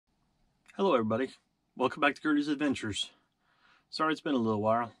Hello everybody, welcome back to Gerty's Adventures. Sorry it's been a little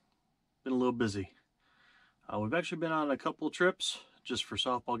while, been a little busy. We've actually been on a couple of trips just for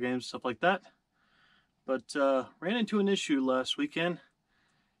softball games, stuff like that. But ran into an issue last weekend,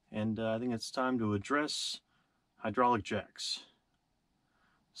 and I think it's time to address hydraulic jacks.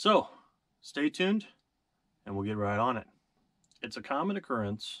 So, stay tuned and we'll get right on it. It's a common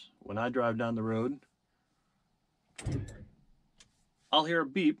occurrence when I drive down the road. I'll hear a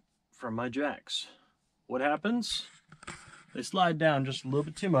beep from my jacks. What happens? They slide down just a little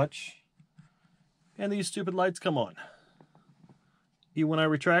bit too much, and these stupid lights come on. Even when I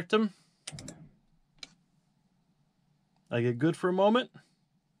retract them, I get good for a moment,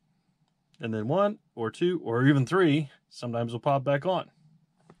 and then one or two or even three sometimes will pop back on.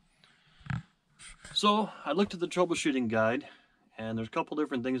 So I looked at the troubleshooting guide, and there's a couple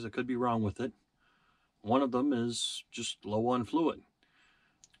different things that could be wrong with it. One of them is just low on fluid.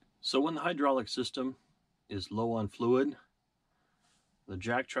 So when the hydraulic system is low on fluid, the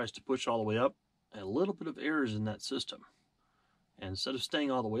jack tries to push all the way up, and a little bit of air is in that system. And instead of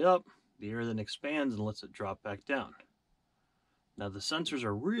staying all the way up, the air then expands and lets it drop back down. Now the sensors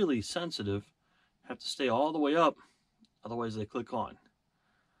are really sensitive, have to stay all the way up, otherwise they click on.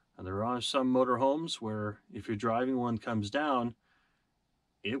 And there are some motorhomes where if you're driving, one comes down,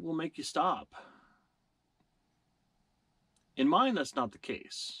 it will make you stop. In mine, that's not the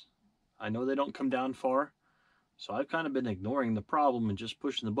case. I know they don't come down far, so I've kind of been ignoring the problem and just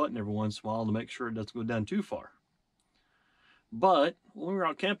pushing the button every once in a while to make sure it doesn't go down too far. But when we were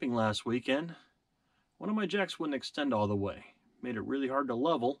out camping last weekend, one of my jacks wouldn't extend all the way. Made it really hard to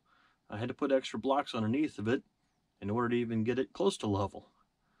level. I had to put extra blocks underneath of it in order to even get it close to level.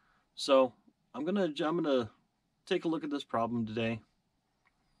 So I'm gonna take a look at this problem today,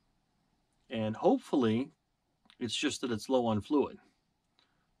 and hopefully it's just that it's low on fluid.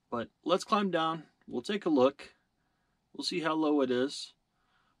 But let's climb down, we'll take a look, we'll see how low it is.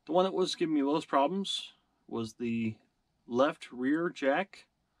 The one that was giving me most problems was the left rear jack,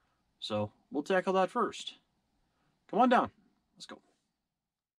 so we'll tackle that first. Come on down, let's go.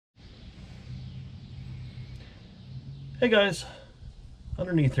 Hey guys,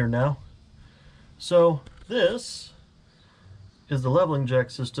 underneath here now. So this is the leveling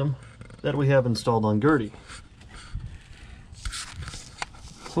jack system that we have installed on Gerty.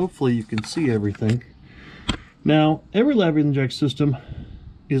 Hopefully you can see everything. Now, every leveling jack system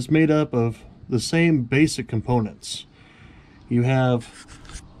is made up of the same basic components. You have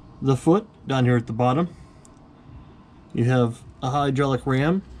the foot down here at the bottom. You have a hydraulic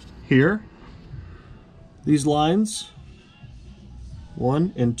ram here. These lines,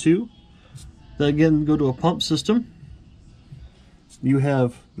 1 and 2, that again go to a pump system. You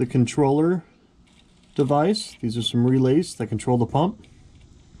have the controller device. These are some relays that control the pump.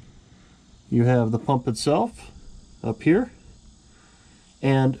 You have the pump itself up here,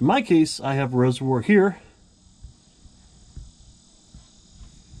 and in my case I have a reservoir here,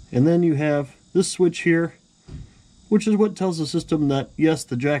 and then you have this switch here, which is what tells the system that yes,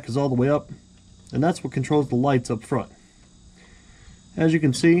 the jack is all the way up, and that's what controls the lights up front. As you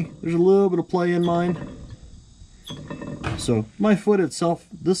can see, there's a little bit of play in mine, so my foot itself,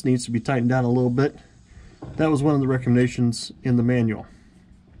 this needs to be tightened down a little bit. That was one of the recommendations in the manual.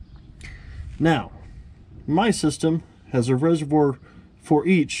 Now, my system has a reservoir for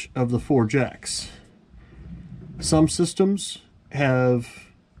each of the 4 jacks. Some systems have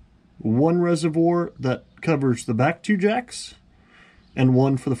one reservoir that covers the back 2 jacks and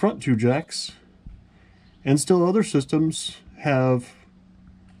one for the front 2 jacks. And still other systems have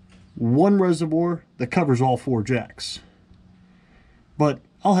one reservoir that covers all 4 jacks. But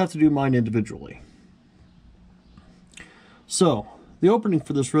I'll have to do mine individually. So, the opening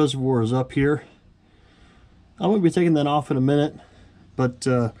for this reservoir is up here. I'm going to be taking that off in a minute, but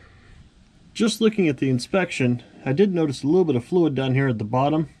just looking at the inspection, I did notice a little bit of fluid down here at the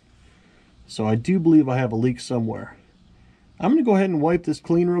bottom, so I do believe I have a leak somewhere. I'm going to go ahead and wipe this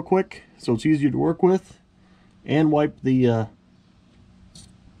clean real quick so it's easier to work with, and wipe the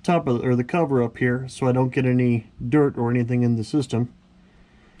top of the cover up here so I don't get any dirt or anything in the system.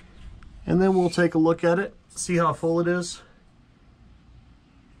 And then we'll take a look at it, see how full it is,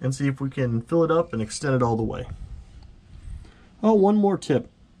 and see if we can fill it up and extend it all the way. Oh, one more tip.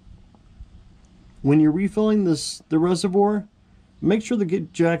 When you're refilling the reservoir, make sure the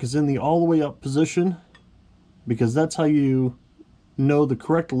jack is in the all the way up position, because that's how you know the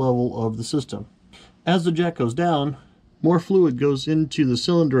correct level of the system. As the jack goes down, more fluid goes into the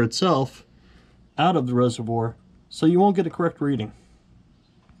cylinder itself, out of the reservoir, so you won't get a correct reading.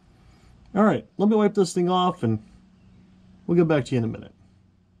 Alright, let me wipe this thing off and we'll get back to you in a minute.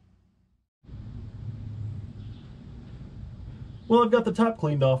 Well, I've got the top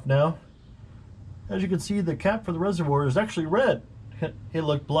cleaned off now. As you can see, the cap for the reservoir is actually red. It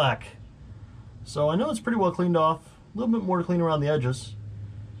looked black. So I know it's pretty well cleaned off. A little bit more to clean around the edges.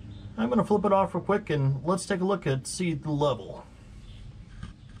 I'm going to flip it off real quick and let's take a look at see the level.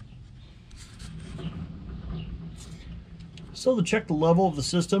 So to check the level of the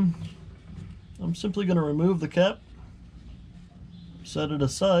system, I'm simply going to remove the cap, set it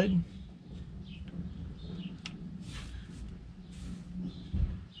aside,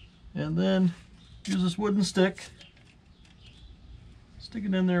 and then use this wooden stick, stick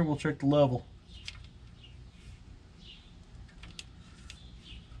it in there, and we'll check the level.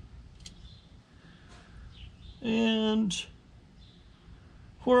 And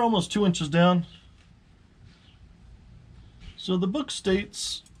we're almost 2 inches down. So the book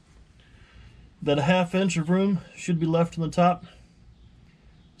states that a 1/2 inch of room should be left on the top.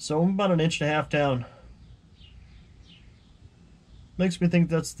 So I'm about 1.5 inches down. Makes me think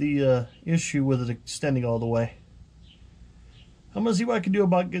that's the issue with it extending all the way. I'm going to see what I can do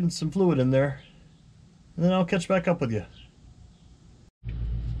about getting some fluid in there, and then I'll catch back up with you.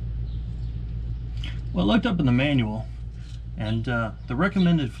 Well, I looked up in the manual, and the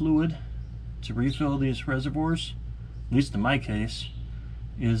recommended fluid to refill these reservoirs, at least in my case,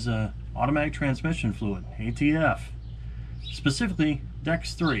 is automatic transmission fluid, ATF, specifically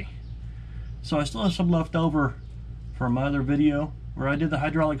Dex 3. So I still have some left over from my other video where I did the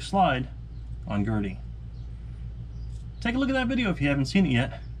hydraulic slide on Gerty. Take a look at that video if you haven't seen it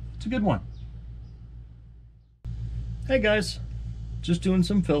yet. It's a good one. Hey guys, just doing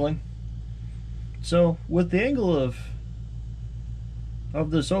some filling. So with the angle of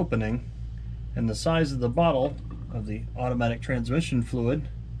this opening and the size of the bottle of the automatic transmission fluid,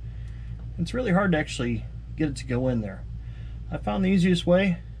 it's really hard to actually get it to go in there. I found the easiest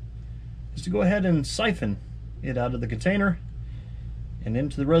way is to go ahead and siphon it out of the container and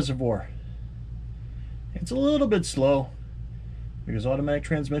into the reservoir. It's a little bit slow because automatic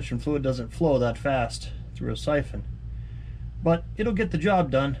transmission fluid doesn't flow that fast through a siphon, but it'll get the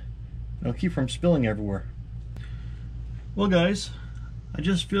job done. It'll keep from spilling everywhere. Well guys, I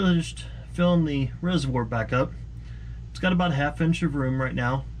just finished filling the reservoir back up. It's got about 1/2 inch of room right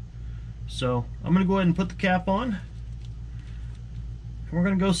now. So I'm going to go ahead and put the cap on. And we're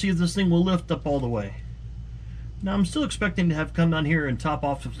going to go see if this thing will lift up all the way. Now I'm still expecting to have come down here and top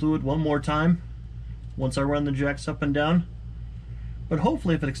off the fluid one more time once I run the jacks up and down. But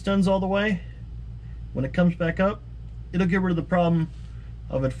hopefully if it extends all the way, when it comes back up, it'll get rid of the problem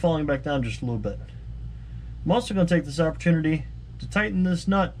of it falling back down just a little bit. I'm also going to take this opportunity to tighten this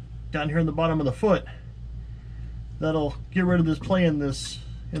nut down here in the bottom of the foot. That'll get rid of this play in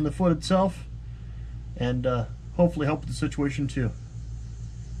the foot itself, and hopefully help with the situation too.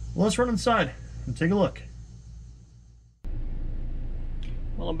 Well, let's run inside and take a look.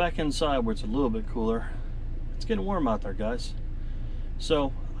 Well, I'm back inside where it's a little bit cooler. It's getting warm out there, guys.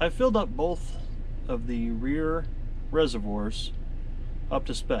 So I filled up both of the rear reservoirs up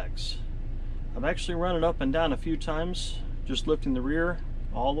to specs. I've actually run it up and down a few times, just lifting the rear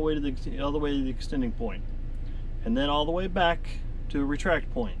all the way to the extending point, and then all the way back to a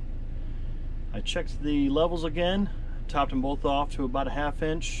retract point. I checked the levels again, topped them both off to about 1/2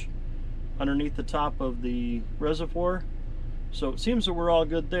 inch underneath the top of the reservoir, so it seems that we're all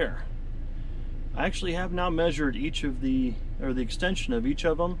good there. I actually have now measured each of the extension of each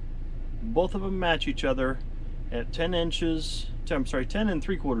of them. Both of them match each other at 10 and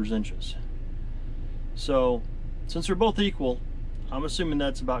 3/4 inches. So since they're both equal, I'm assuming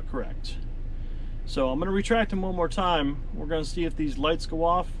that's about correct. So I'm going to retract them one more time. We're going to see if these lights go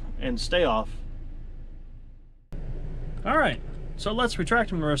off and stay off. Alright, so let's retract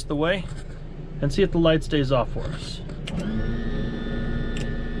them the rest of the way and see if the light stays off for us.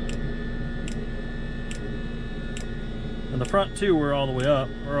 And the front too, we're all the way up,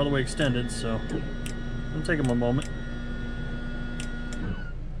 we're all the way extended, so it'll take them a moment.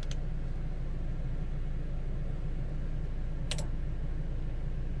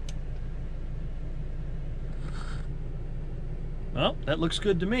 Well, that looks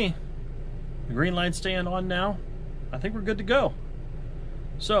good to me. The green light's staying on now. I think we're good to go.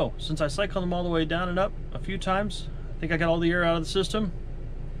 So, since I cycled them all the way down and up a few times, I think I got all the air out of the system.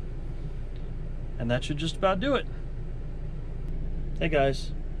 And that should just about do it. Hey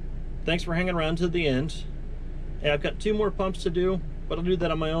guys, thanks for hanging around to the end. Hey, I've got 2 more pumps to do, but I'll do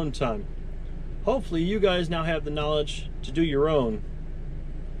that on my own time. Hopefully you guys now have the knowledge to do your own.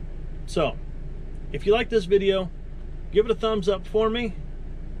 So, if you like this video, give it a thumbs up for me.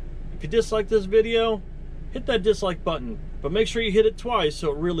 If you dislike this video, hit that dislike button, but make sure you hit it twice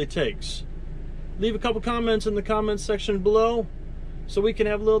so it really takes. Leave a couple comments in the comments section below, so we can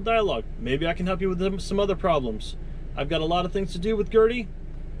have a little dialogue. Maybe I can help you with some other problems. I've got a lot of things to do with Gerty,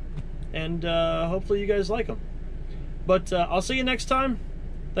 and hopefully you guys like them. But I'll see you next time.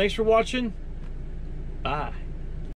 Thanks for watching. Bye.